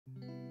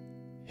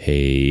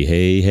Hey,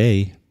 hey,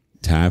 hey.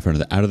 Time for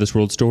another Out of This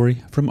World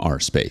story from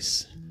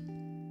rSpace.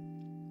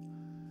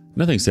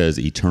 Nothing says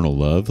eternal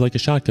love like a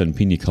shotgun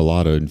pina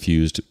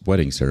colada-infused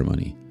wedding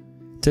ceremony.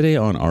 Today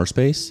on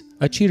rSpace,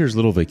 a cheater's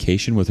little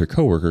vacation with her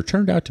coworker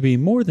turned out to be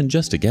more than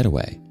just a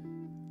getaway.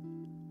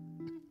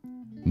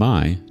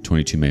 My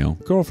 22 male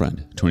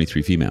girlfriend,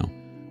 23 female,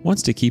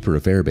 wants to keep her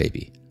affair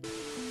baby.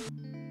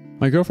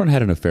 My girlfriend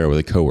had an affair with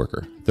a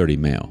coworker, 30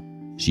 male.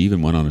 She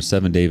even went on a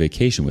 7-day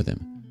vacation with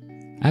him.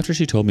 After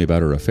she told me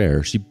about her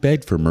affair, she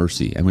begged for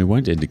mercy and we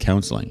went into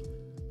counseling.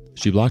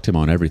 She blocked him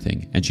on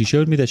everything, and she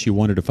showed me that she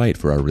wanted to fight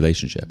for our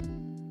relationship.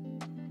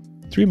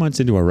 3 months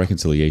into our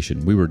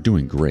reconciliation, we were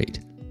doing great.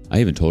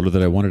 I even told her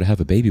that I wanted to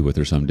have a baby with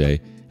her someday,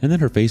 and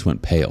then her face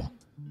went pale.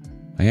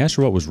 I asked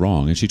her what was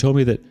wrong, and she told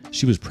me that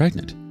she was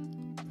pregnant.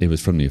 It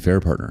was from the affair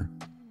partner.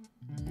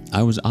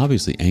 I was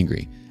obviously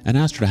angry and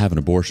asked her to have an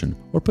abortion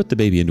or put the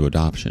baby into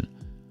adoption,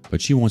 but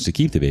she wants to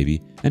keep the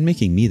baby and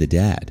making me the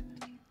dad.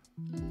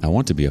 I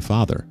want to be a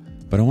father,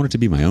 but I want it to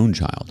be my own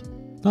child,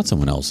 not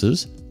someone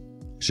else's.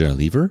 Should I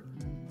leave her,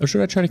 or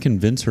should I try to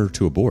convince her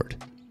to abort?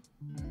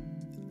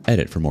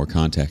 Edit for more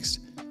context.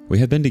 We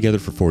have been together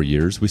for 4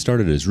 years. We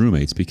started as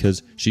roommates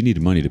because she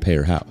needed money to pay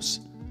her house.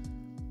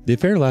 The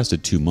affair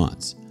lasted 2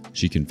 months.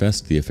 She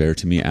confessed the affair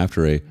to me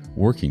after a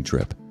working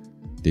trip.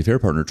 The affair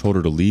partner told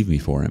her to leave me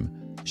for him.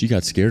 She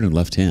got scared and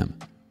left him.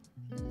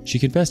 She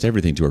confessed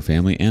everything to her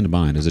family and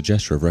mine as a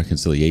gesture of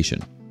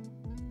reconciliation.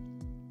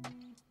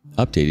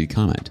 Updated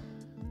comment.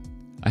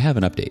 I have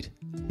an update.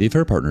 The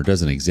affair partner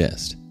doesn't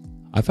exist.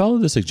 I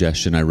followed the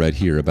suggestion I read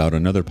here about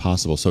another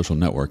possible social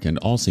network and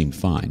all seemed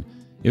fine.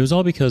 It was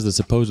all because the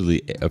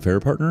supposedly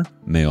affair partner,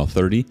 male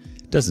 30,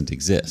 doesn't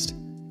exist.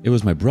 It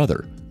was my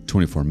brother,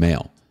 24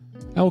 male.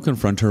 I will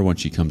confront her when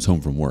she comes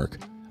home from work.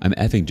 I'm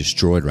effing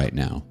destroyed right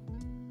now.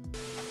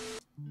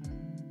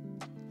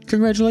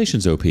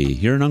 Congratulations, OP,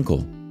 you're an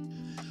uncle.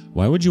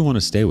 Why would you want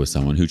to stay with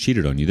someone who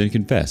cheated on you then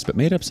confessed but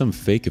made up some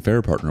fake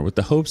affair partner with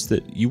the hopes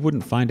that you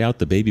wouldn't find out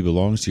the baby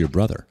belongs to your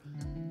brother?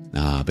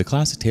 The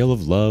classic tale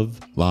of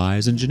love,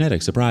 lies, and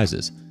genetic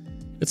surprises.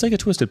 It's like a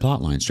twisted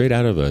plotline straight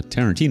out of a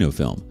Tarantino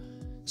film.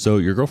 So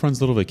your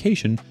girlfriend's little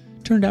vacation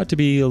turned out to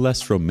be a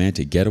less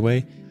romantic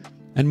getaway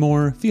and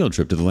more field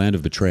trip to the land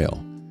of betrayal.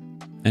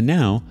 And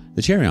now,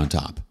 the cherry on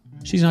top.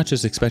 She's not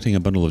just expecting a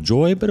bundle of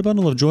joy, but a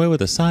bundle of joy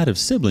with a side of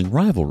sibling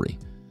rivalry.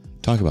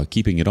 Talk about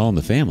keeping it all in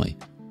the family.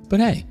 But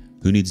hey,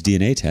 who needs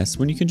DNA tests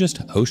when you can just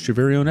host your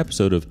very own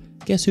episode of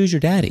Guess Who's Your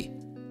Daddy?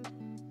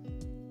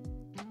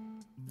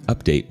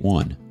 Update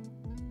 1.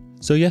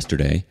 So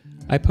yesterday,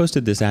 I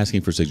posted this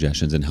asking for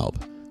suggestions and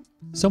help.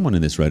 Someone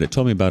in this Reddit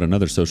told me about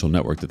another social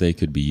network that they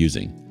could be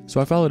using,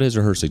 so I followed his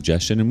or her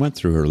suggestion and went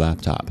through her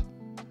laptop.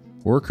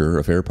 Worker,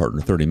 affair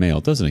partner 30 male,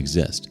 doesn't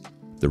exist.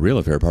 The real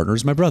affair partner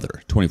is my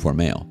brother, 24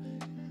 male.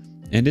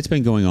 And it's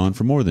been going on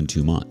for more than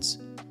 2 months.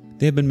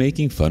 They have been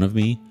making fun of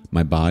me,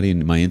 my body,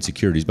 and my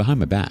insecurities behind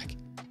my back.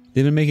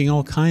 They've been making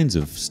all kinds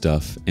of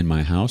stuff in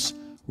my house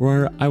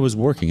where I was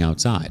working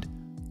outside.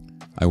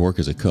 I work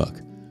as a cook,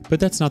 but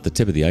that's not the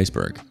tip of the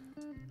iceberg.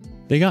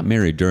 They got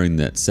married during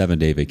that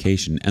 7-day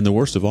vacation, and the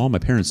worst of all, my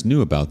parents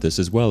knew about this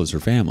as well as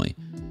her family.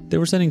 They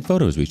were sending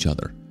photos of each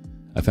other.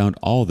 I found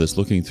all this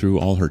looking through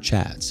all her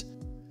chats.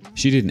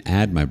 She didn't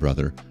add my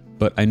brother,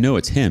 but I know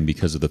it's him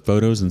because of the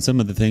photos and some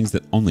of the things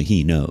that only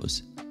he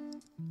knows.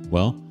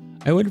 Well,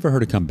 I waited for her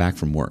to come back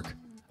from work.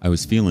 I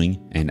was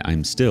feeling, and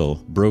I'm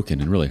still,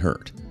 broken and really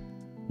hurt.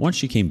 Once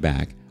she came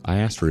back, I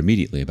asked her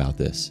immediately about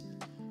this.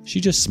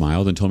 She just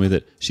smiled and told me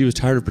that she was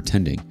tired of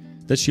pretending,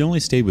 that she only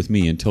stayed with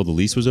me until the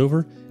lease was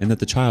over and that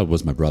the child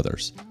was my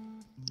brother's.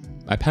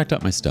 I packed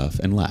up my stuff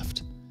and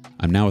left.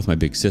 I'm now with my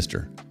big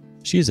sister.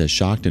 She is as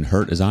shocked and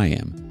hurt as I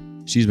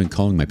am. She's been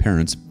calling my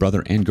parents,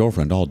 brother, and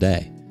girlfriend all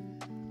day.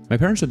 My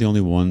parents are the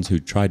only ones who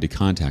tried to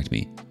contact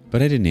me,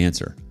 but I didn't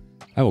answer.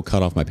 I will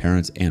cut off my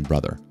parents and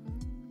brother.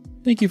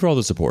 Thank you for all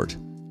the support.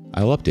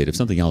 I will update if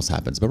something else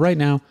happens, but right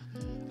now,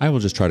 I will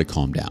just try to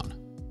calm down.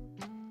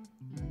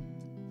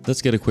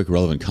 Let's get a quick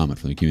relevant comment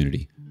from the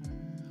community.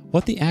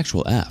 What the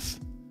actual F?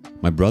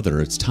 My brother,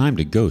 it's time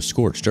to go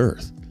scorched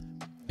earth.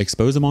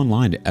 Expose them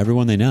online to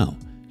everyone they know.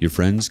 Your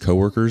friends,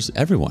 coworkers,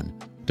 everyone.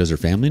 Does her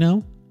family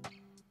know?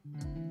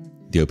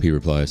 The OP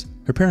replies,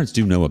 her parents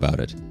do know about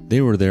it.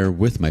 They were there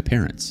with my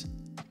parents.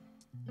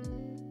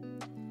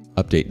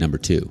 Update number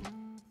 2.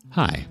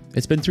 Hi,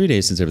 it's been 3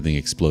 days since everything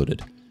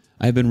exploded.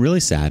 I have been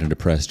really sad and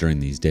depressed during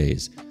these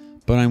days,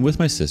 but I'm with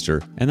my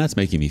sister and that's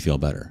making me feel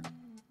better.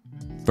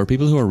 For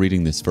people who are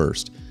reading this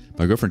first,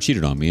 my girlfriend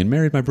cheated on me and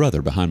married my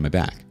brother behind my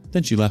back.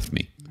 Then she left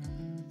me.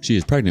 She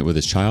is pregnant with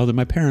his child and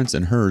my parents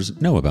and hers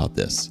know about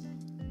this.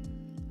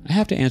 I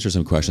have to answer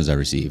some questions I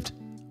received.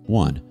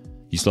 1.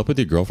 You slept with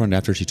your girlfriend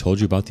after she told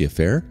you about the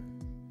affair?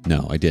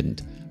 No, I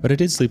didn't, but I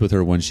did sleep with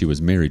her when she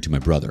was married to my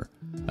brother.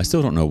 I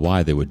still don't know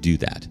why they would do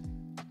that.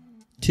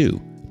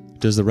 2.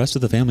 Does the rest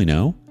of the family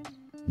know?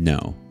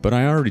 No, but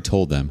I already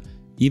told them,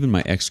 even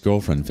my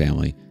ex-girlfriend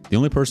family, the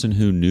only person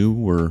who knew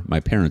were my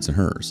parents and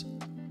hers.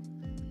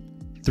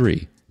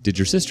 3. Did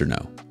your sister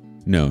know?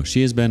 No,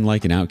 she has been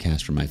like an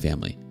outcast from my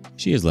family.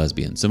 She is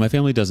lesbian, so my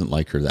family doesn't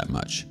like her that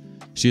much.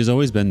 She has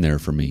always been there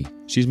for me.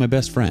 She's my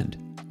best friend.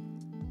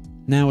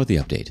 Now with the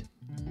update.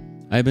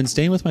 I have been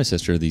staying with my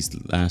sister these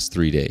last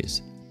 3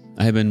 days.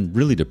 I have been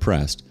really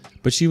depressed,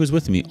 but she was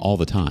with me all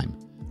the time.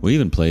 We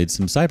even played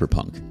some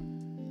cyberpunk.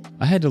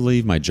 I had to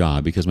leave my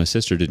job because my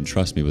sister didn't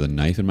trust me with a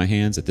knife in my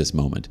hands at this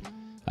moment.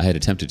 I had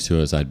attempted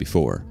suicide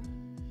before.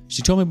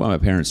 She told me what my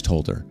parents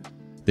told her.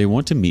 They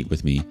want to meet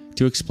with me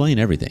to explain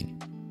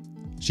everything.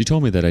 She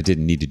told me that I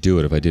didn't need to do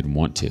it if I didn't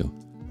want to,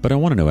 but I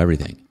want to know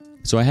everything,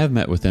 so I have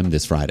met with them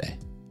this Friday.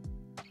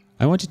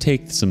 I went to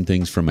take some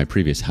things from my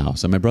previous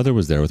house, and my brother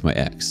was there with my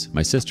ex.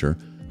 My sister,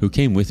 who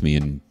came with me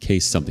in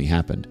case something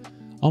happened,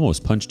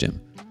 almost punched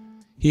him.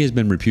 He has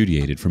been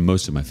repudiated from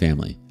most of my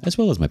family, as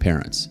well as my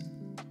parents.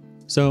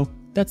 So,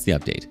 that's the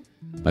update.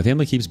 My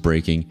family keeps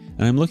breaking,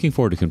 and I'm looking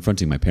forward to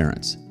confronting my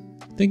parents.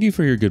 Thank you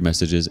for your good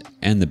messages,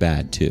 and the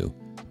bad too.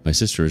 My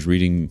sister is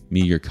reading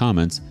me your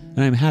comments,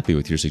 and I'm happy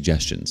with your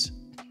suggestions.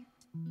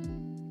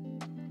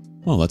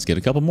 Well, let's get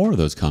a couple more of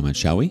those comments,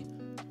 shall we?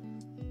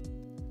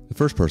 The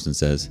first person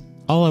says,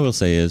 all I will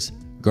say is,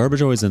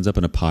 garbage always ends up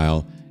in a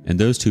pile, and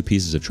those two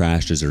pieces of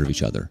trash deserve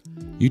each other.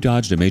 You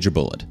dodged a major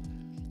bullet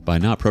by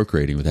not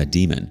procreating with that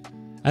demon.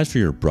 As for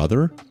your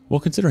brother, well,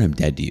 consider him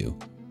dead to you.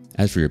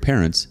 As for your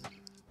parents,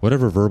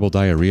 whatever verbal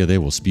diarrhea they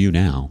will spew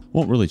now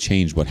won't really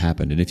change what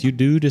happened, and if you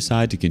do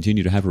decide to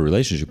continue to have a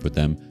relationship with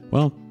them,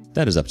 well,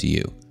 that is up to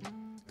you.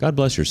 God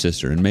bless your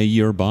sister, and may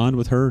your bond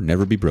with her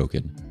never be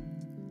broken.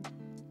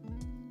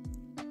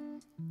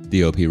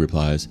 The OP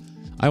replies,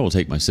 I will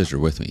take my sister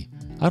with me.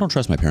 I don't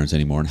trust my parents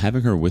anymore, and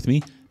having her with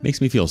me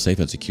makes me feel safe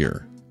and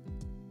secure.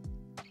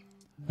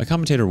 A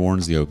commentator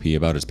warns the OP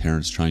about his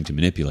parents trying to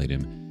manipulate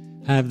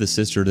him. Have the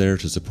sister there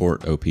to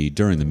support OP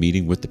during the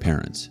meeting with the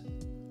parents.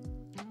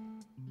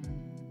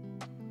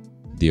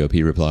 The OP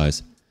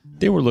replies,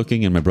 they were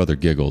looking and my brother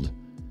giggled.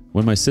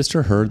 When my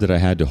sister heard that I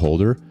had to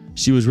hold her,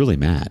 she was really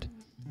mad.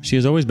 She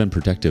has always been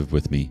protective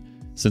with me.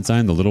 Since I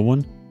am the little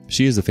one,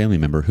 she is a family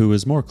member who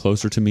is more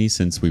closer to me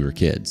since we were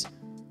kids.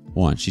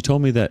 Once, she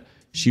told me that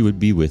she would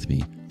be with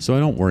me, so I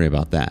don't worry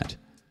about that.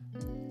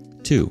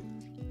 2.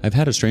 I've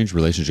had a strange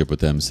relationship with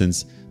them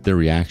since their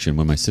reaction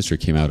when my sister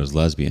came out as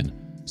lesbian,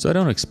 so I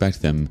don't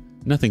expect them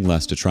nothing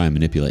less to try and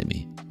manipulate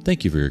me.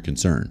 Thank you for your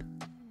concern.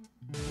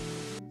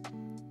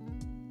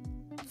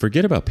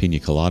 Forget about pina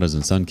coladas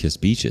and sun-kissed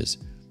beaches.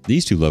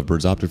 These two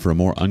lovebirds opted for a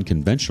more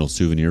unconventional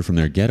souvenir from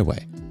their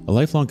getaway, a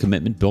lifelong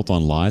commitment built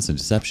on lies and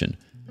deception.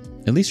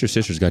 At least your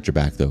sister's got your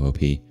back though, OP.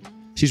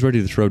 She's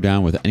ready to throw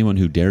down with anyone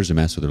who dares to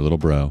mess with her little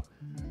bro.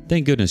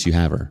 Thank goodness you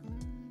have her.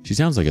 She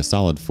sounds like a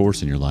solid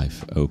force in your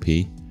life, OP.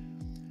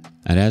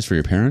 And as for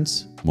your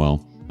parents,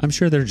 well, I'm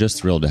sure they're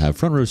just thrilled to have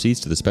front row seats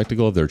to the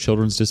spectacle of their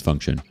children's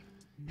dysfunction.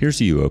 Here's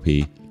to you,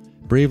 OP,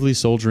 bravely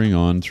soldiering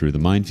on through the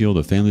minefield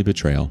of family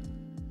betrayal.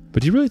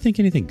 But do you really think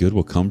anything good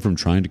will come from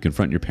trying to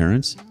confront your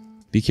parents?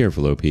 Be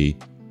careful, OP.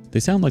 They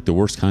sound like the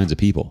worst kinds of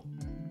people.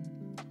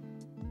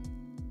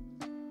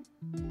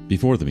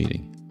 Before the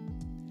meeting.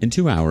 In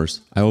 2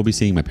 hours, I will be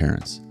seeing my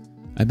parents.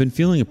 I've been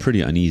feeling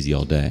pretty uneasy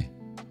all day.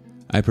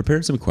 I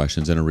prepared some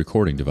questions and a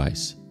recording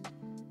device.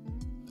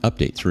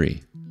 Update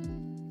 3.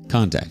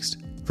 Context.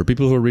 For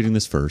people who are reading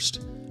this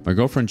first, my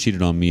girlfriend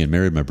cheated on me and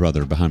married my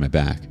brother behind my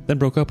back, then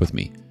broke up with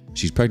me.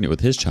 She's pregnant with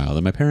his child,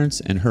 and my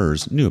parents and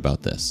hers knew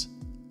about this.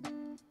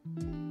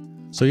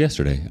 So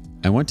yesterday,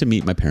 I went to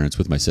meet my parents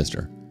with my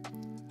sister.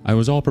 I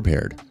was all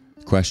prepared.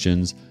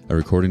 Questions, a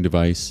recording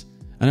device,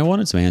 and I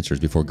wanted some answers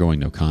before going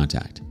no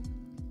contact.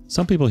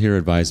 Some people here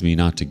advised me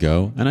not to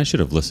go, and I should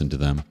have listened to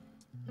them.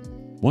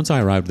 Once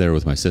I arrived there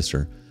with my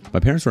sister, my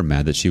parents were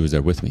mad that she was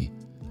there with me.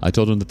 I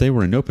told them that they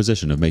were in no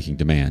position of making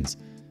demands.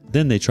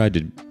 Then they tried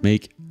to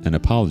make an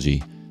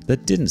apology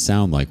that didn't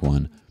sound like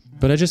one,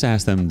 but I just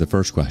asked them the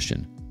first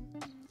question.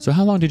 So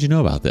how long did you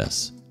know about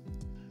this?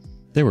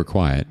 They were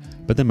quiet,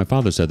 but then my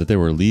father said that they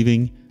were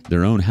leaving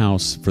their own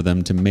house for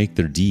them to make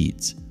their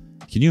deeds.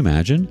 Can you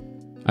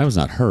imagine? I was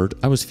not hurt,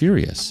 I was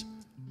furious.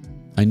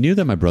 I knew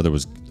that my brother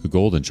was the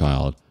golden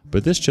child,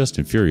 but this just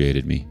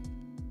infuriated me.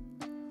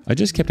 I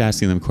just kept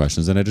asking them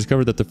questions, and I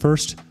discovered that the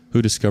first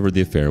who discovered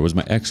the affair was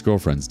my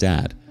ex-girlfriend's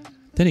dad.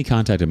 Then he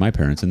contacted my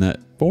parents, and that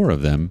 4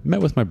 of them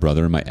met with my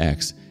brother and my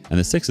ex, and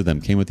the 6 of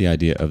them came with the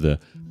idea of the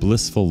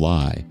blissful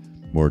lie,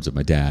 words of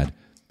my dad.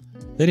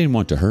 They didn't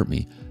want to hurt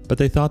me, but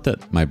they thought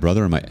that my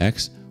brother and my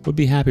ex would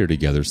be happier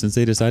together since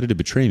they decided to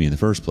betray me in the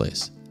first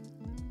place.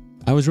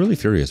 I was really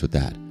furious with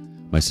that.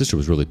 My sister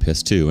was really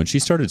pissed too, and she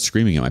started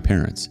screaming at my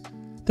parents.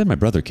 Then my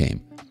brother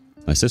came.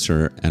 My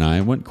sister and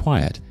I went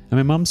quiet, and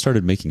my mom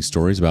started making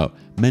stories about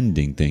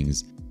mending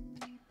things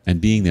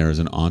and being there as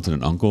an aunt and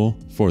an uncle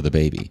for the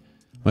baby.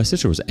 My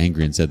sister was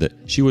angry and said that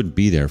she wouldn't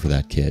be there for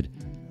that kid.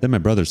 Then my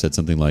brother said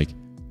something like,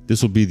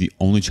 "This will be the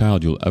only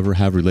child you'll ever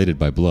have related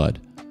by blood."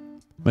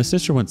 My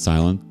sister went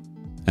silent,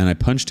 and I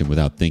punched him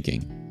without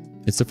thinking.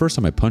 It's the first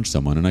time I punched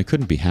someone, and I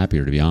couldn't be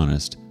happier, to be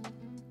honest.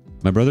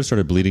 My brother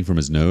started bleeding from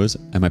his nose,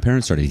 and my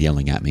parents started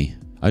yelling at me.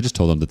 I just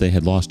told them that they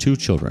had lost 2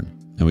 children,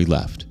 and we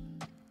left.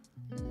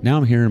 Now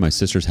I'm here in my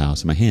sister's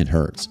house, and my hand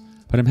hurts,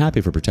 but I'm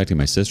happy for protecting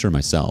my sister and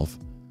myself.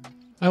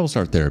 I will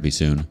start therapy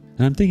soon,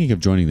 and I'm thinking of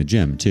joining the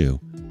gym too.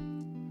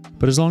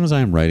 But as long as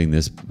I am writing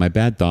this, my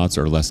bad thoughts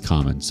are less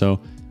common,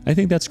 so I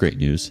think that's great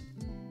news.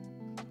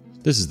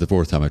 This is the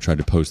 4th time I tried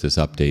to post this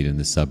update in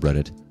this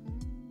subreddit.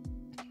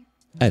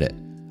 Edit.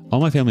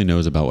 All my family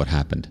knows about what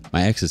happened.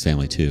 My ex's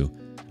family too.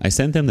 I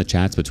sent them the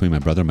chats between my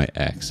brother and my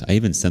ex. I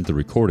even sent the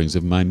recordings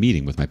of my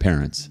meeting with my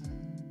parents.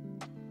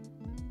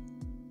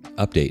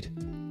 Update.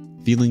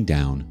 Feeling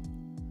down.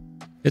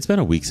 It's been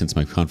a week since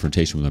my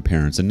confrontation with my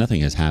parents and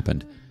nothing has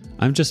happened.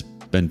 I've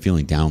just been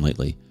feeling down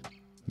lately.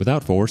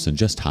 Without force and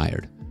just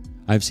tired.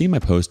 I've seen my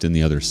post in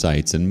the other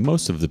sites and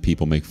most of the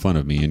people make fun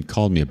of me and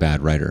called me a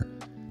bad writer.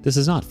 This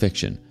is not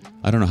fiction.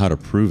 I don't know how to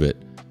prove it.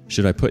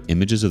 Should I put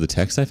images of the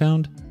text I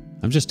found?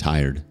 I'm just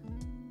tired.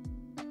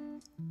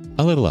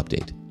 A little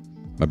update.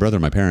 My brother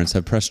and my parents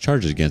have pressed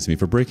charges against me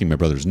for breaking my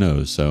brother's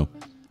nose, so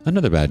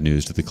another bad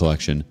news to the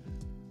collection.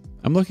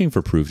 I'm looking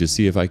for proof to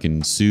see if I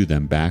can sue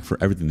them back for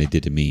everything they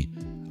did to me.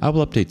 I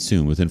will update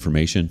soon with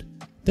information.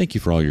 Thank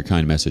you for all your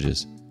kind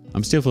messages.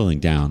 I'm still feeling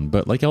down,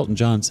 but like Elton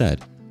John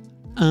said,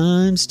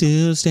 I'm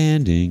still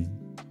standing.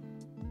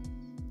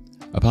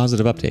 A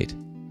positive update.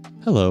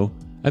 Hello,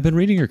 I've been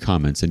reading your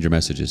comments and your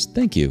messages.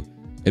 Thank you.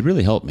 It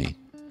really helped me.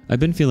 I've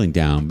been feeling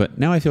down, but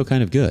now I feel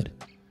kind of good.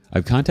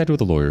 I've contacted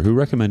with a lawyer who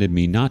recommended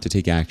me not to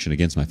take action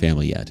against my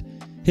family yet.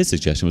 His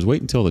suggestion was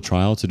wait until the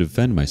trial to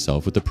defend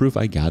myself with the proof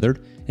I gathered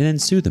and then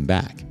sue them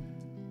back.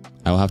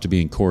 I will have to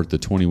be in court the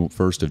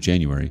 21st of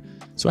January,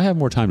 so I have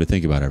more time to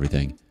think about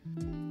everything.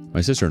 My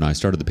sister and I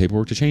started the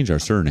paperwork to change our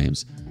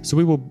surnames, so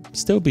we will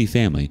still be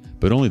family,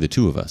 but only the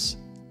two of us.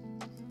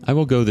 I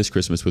will go this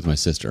Christmas with my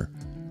sister,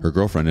 her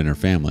girlfriend and her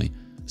family,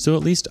 so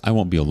at least I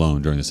won't be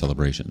alone during the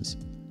celebrations.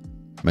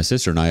 My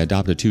sister and I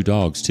adopted 2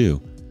 dogs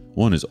too.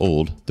 One is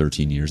old,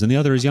 13 years, and the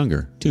other is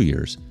younger, 2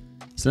 years.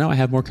 So now I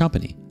have more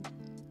company.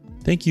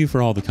 Thank you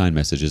for all the kind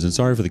messages and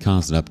sorry for the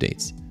constant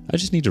updates. I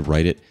just need to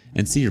write it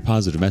and see your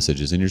positive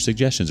messages, and your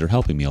suggestions are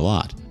helping me a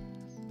lot.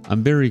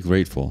 I'm very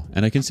grateful,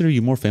 and I consider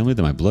you more family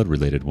than my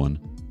blood-related one.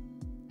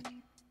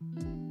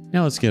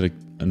 Now let's get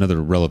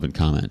another relevant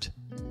comment.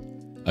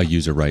 A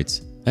user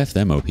writes, F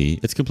them OP,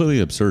 it's completely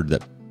absurd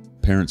that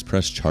parents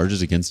press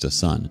charges against a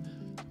son.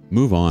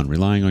 Move on,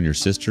 relying on your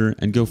sister,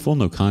 and go full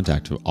no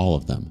contact to all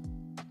of them.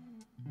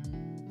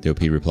 The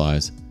OP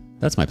replies,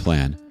 that's my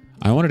plan.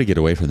 I wanted to get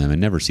away from them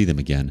and never see them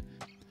again.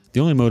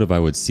 The only motive I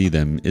would see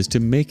them is to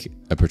make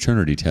a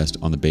paternity test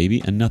on the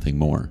baby and nothing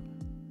more.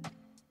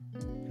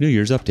 New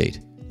Year's update,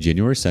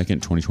 January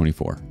 2nd,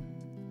 2024.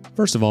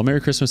 First of all,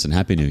 Merry Christmas and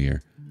Happy New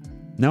Year.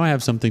 Now I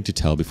have something to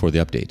tell before the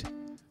update.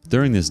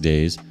 During these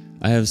days,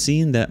 I have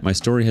seen that my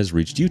story has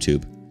reached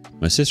YouTube.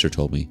 My sister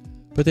told me,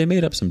 but they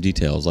made up some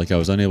details like I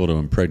was unable to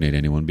impregnate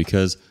anyone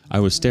because I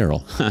was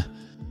sterile.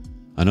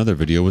 Another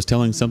video was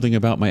telling something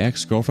about my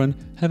ex-girlfriend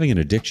having an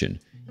addiction,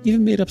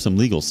 even made up some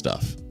legal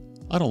stuff.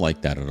 I don't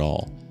like that at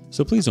all,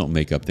 so please don't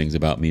make up things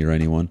about me or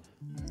anyone.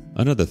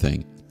 Another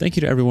thing, thank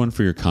you to everyone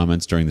for your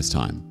comments during this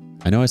time.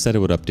 I know I said I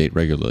would update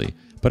regularly,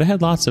 but I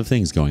had lots of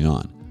things going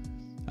on.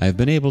 I have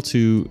been able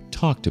to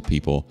talk to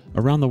people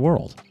around the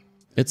world.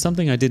 It's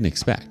something I didn't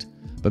expect,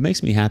 but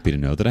makes me happy to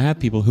know that I have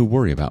people who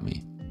worry about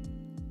me.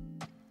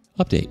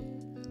 Update.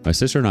 My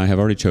sister and I have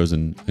already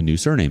chosen a new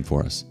surname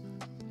for us.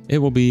 It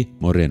will be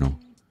Moreno.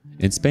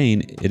 In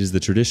Spain, it is the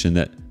tradition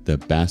that the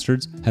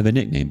bastards have a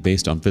nickname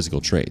based on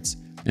physical traits,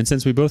 and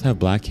since we both have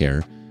black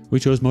hair, we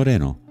chose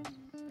Moreno.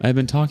 I have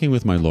been talking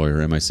with my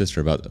lawyer and my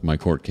sister about my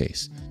court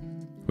case.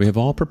 We have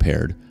all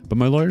prepared, but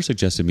my lawyer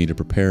suggested me to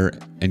prepare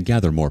and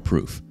gather more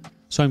proof,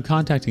 so I'm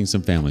contacting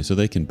some family so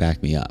they can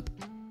back me up.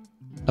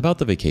 About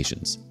the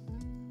vacations.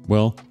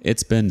 Well,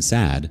 it's been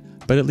sad,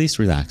 but at least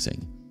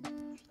relaxing.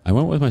 I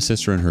went with my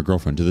sister and her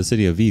girlfriend to the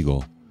city of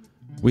Vigo.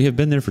 We have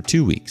been there for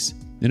 2 weeks.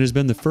 It has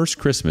been the first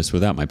Christmas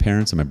without my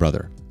parents and my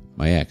brother.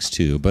 My ex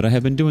too, but I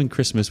have been doing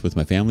Christmas with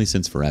my family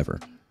since forever.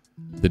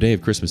 The day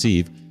of Christmas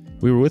Eve,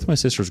 we were with my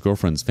sister's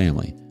girlfriend's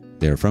family.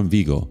 They are from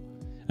Vigo,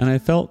 and I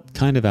felt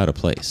kind of out of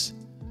place.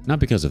 Not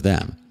because of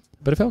them,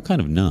 but I felt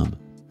kind of numb,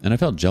 and I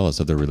felt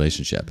jealous of their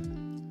relationship.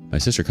 My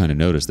sister kind of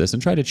noticed this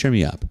and tried to cheer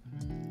me up.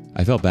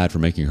 I felt bad for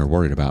making her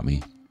worried about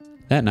me.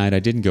 That night I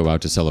didn't go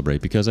out to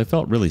celebrate because I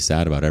felt really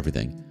sad about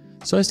everything,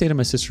 so I stayed at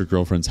my sister's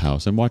girlfriend's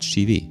house and watched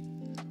TV.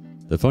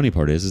 The funny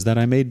part is that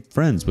I made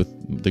friends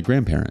with the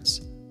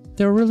grandparents.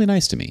 They were really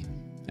nice to me,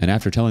 and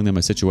after telling them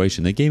my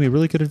situation, they gave me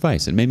really good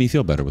advice and made me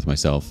feel better with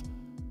myself.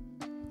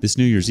 This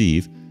New Year's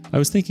Eve, I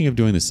was thinking of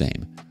doing the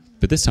same,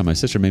 but this time my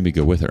sister made me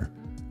go with her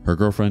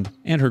girlfriend,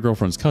 and her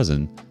girlfriend's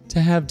cousin to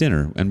have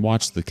dinner and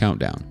watch the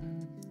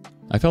countdown.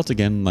 I felt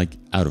again like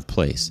out of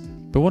place,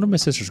 but one of my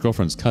sister's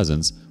girlfriend's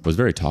cousins was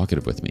very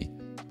talkative with me.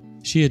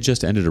 She had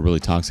just ended a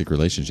really toxic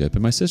relationship,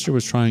 and my sister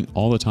was trying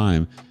all the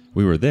time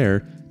we were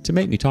there to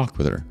make me talk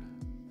with her.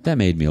 That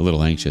made me a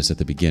little anxious at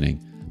the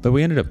beginning, but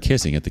we ended up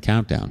kissing at the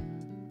countdown.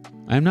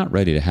 I am not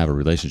ready to have a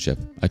relationship.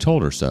 I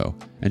told her so,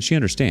 and she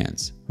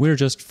understands. We're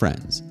just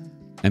friends.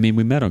 I mean,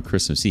 we met on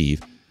Christmas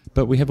Eve,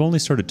 but we have only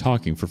started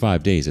talking for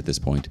 5 days at this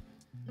point.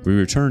 We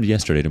returned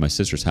yesterday to my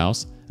sister's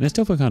house, and I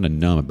still feel kind of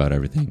numb about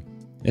everything.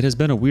 It has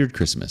been a weird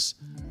Christmas,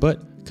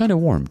 but Kinda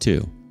warm,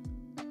 too.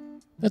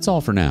 That's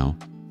all for now.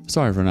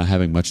 Sorry for not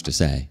having much to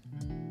say.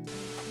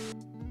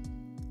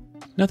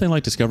 Nothing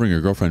like discovering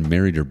your girlfriend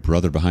married your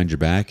brother behind your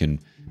back and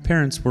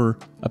parents were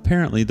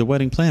apparently the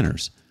wedding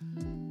planners.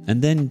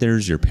 And then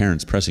there's your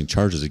parents pressing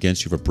charges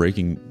against you for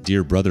breaking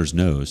dear brother's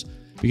nose,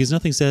 because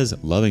nothing says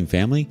loving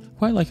family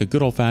quite like a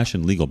good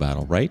old-fashioned legal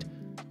battle, right?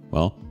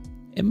 Well,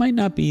 it might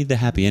not be the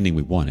happy ending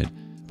we wanted,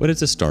 but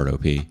it's a start,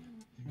 OP.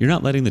 You're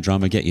not letting the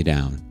drama get you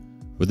down.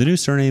 With a new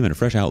surname and a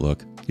fresh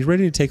outlook, you're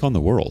ready to take on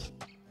the world.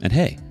 And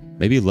hey,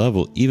 maybe love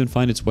will even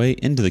find its way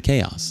into the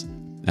chaos.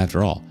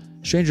 After all,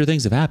 stranger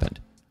things have happened.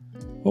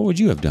 What would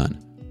you have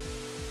done?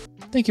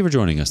 Thank you for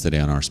joining us today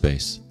on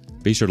rSpace.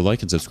 Be sure to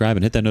like and subscribe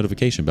and hit that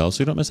notification bell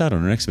so you don't miss out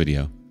on our next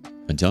video.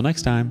 Until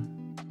next time.